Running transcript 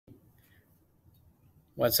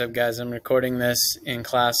What's up, guys? I'm recording this in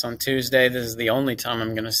class on Tuesday. This is the only time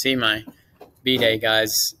I'm going to see my B-Day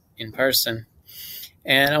guys in person.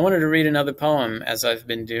 And I wanted to read another poem, as I've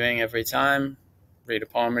been doing every time. Read a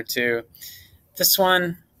poem or two. This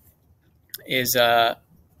one is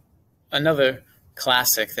another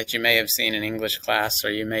classic that you may have seen in English class,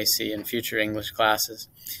 or you may see in future English classes.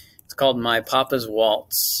 It's called My Papa's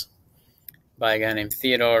Waltz by a guy named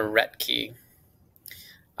Theodore Roethke.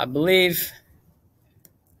 I believe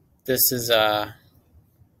this is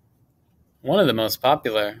one of the most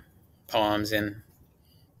popular poems in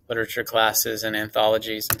literature classes and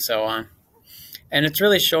anthologies and so on. And it's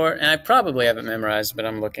really short, and I probably have it memorized, but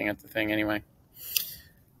I'm looking at the thing anyway.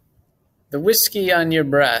 The whiskey on your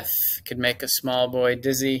breath could make a small boy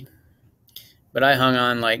dizzy, but I hung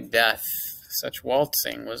on like death. Such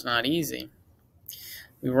waltzing was not easy.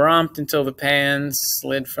 We romped until the pans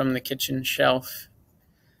slid from the kitchen shelf.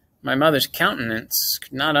 My mother's countenance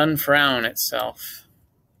could not unfrown itself.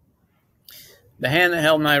 The hand that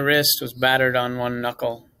held my wrist was battered on one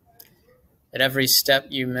knuckle. At every step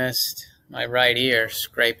you missed, my right ear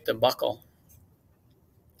scraped a buckle.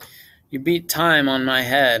 You beat time on my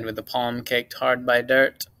head with a palm caked hard by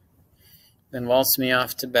dirt, then waltzed me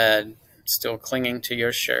off to bed, still clinging to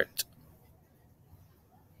your shirt.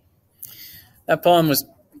 That poem was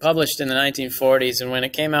published in the 1940s, and when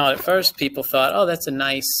it came out at first, people thought, oh, that's a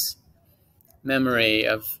nice memory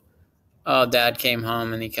of, oh, Dad came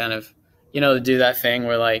home and he kind of, do that thing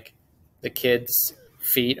where, like, the kid's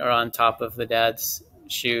feet are on top of the dad's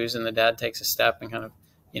shoes and the dad takes a step and kind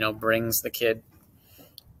of, brings the kid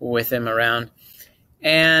with him around.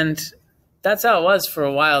 And that's how it was for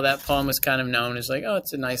a while. That poem was kind of known as like, oh,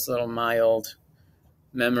 it's a nice little mild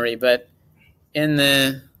memory. But in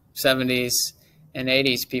the 70s and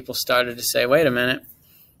 80s, people started to say, wait a minute,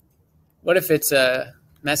 what if it's a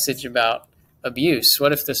message about abuse?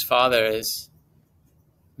 What if this father is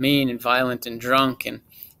mean and violent and drunk? And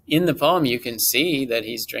in the poem, you can see that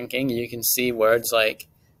he's drinking. You can see words like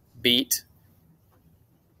beat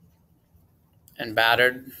and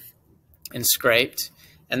battered and scraped.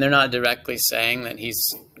 And they're not directly saying that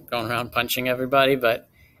he's going around punching everybody, but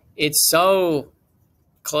it's so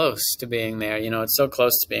close to being there. It's so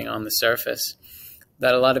close to being on the surface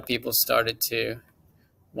that a lot of people started to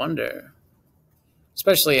wonder.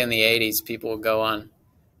 Especially in the 80s, people would go on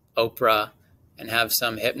Oprah and have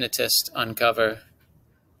some hypnotist uncover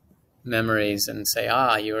memories and say,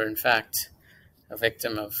 you were in fact a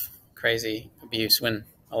victim of crazy abuse, when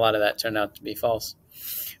a lot of that turned out to be false.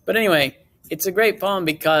 But anyway, it's a great poem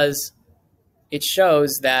because it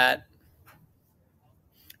shows that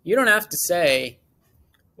you don't have to say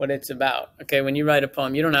what it's about. Okay, when you write a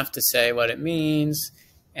poem, you don't have to say what it means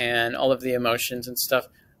and all of the emotions and stuff.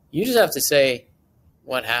 You just have to say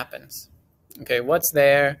what happens. Okay, what's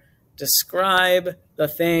there? Describe the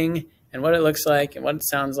thing and what it looks like and what it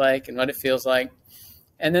sounds like and what it feels like.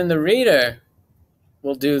 And then the reader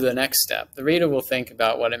will do the next step. The reader will think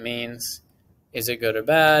about what it means. Is it good or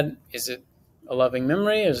bad? Is it a loving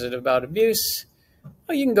memory? Is it about abuse?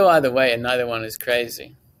 Well, you can go either way, and neither one is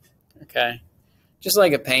crazy. Okay? Just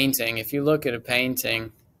like a painting. If you look at a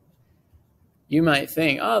painting, you might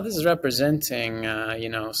think, oh, this is representing,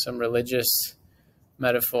 some religious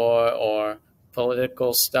metaphor or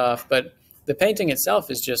political stuff. But the painting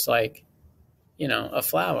itself is just like, a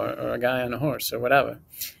flower or a guy on a horse or whatever.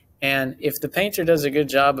 And if the painter does a good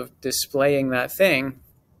job of displaying that thing,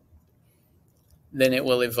 then it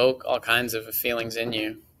will evoke all kinds of feelings in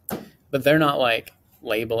you. But they're not like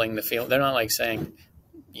labeling the feel. They're not like saying,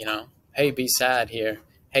 hey, be sad here.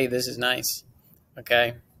 Hey, this is nice.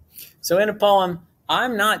 Okay? So in a poem,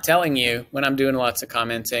 I'm not telling you, when I'm doing lots of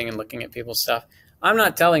commenting and looking at people's stuff, I'm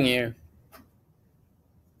not telling you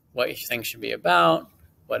what you think should be about,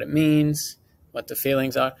 what it means, what the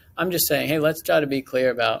feelings are. I'm just saying, hey, let's try to be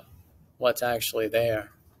clear about what's actually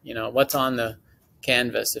there. What's on the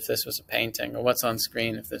canvas if this was a painting, or what's on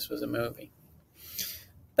screen if this was a movie.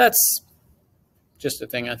 That's just a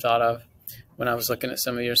thing I thought of when I was looking at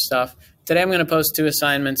some of your stuff. Today I'm going to post 2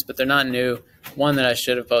 assignments, but they're not new. One that I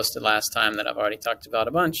should have posted last time that I've already talked about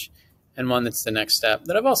a bunch, and one that's the next step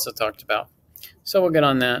that I've also talked about. So we'll get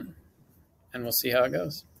on that, and we'll see how it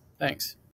goes. Thanks.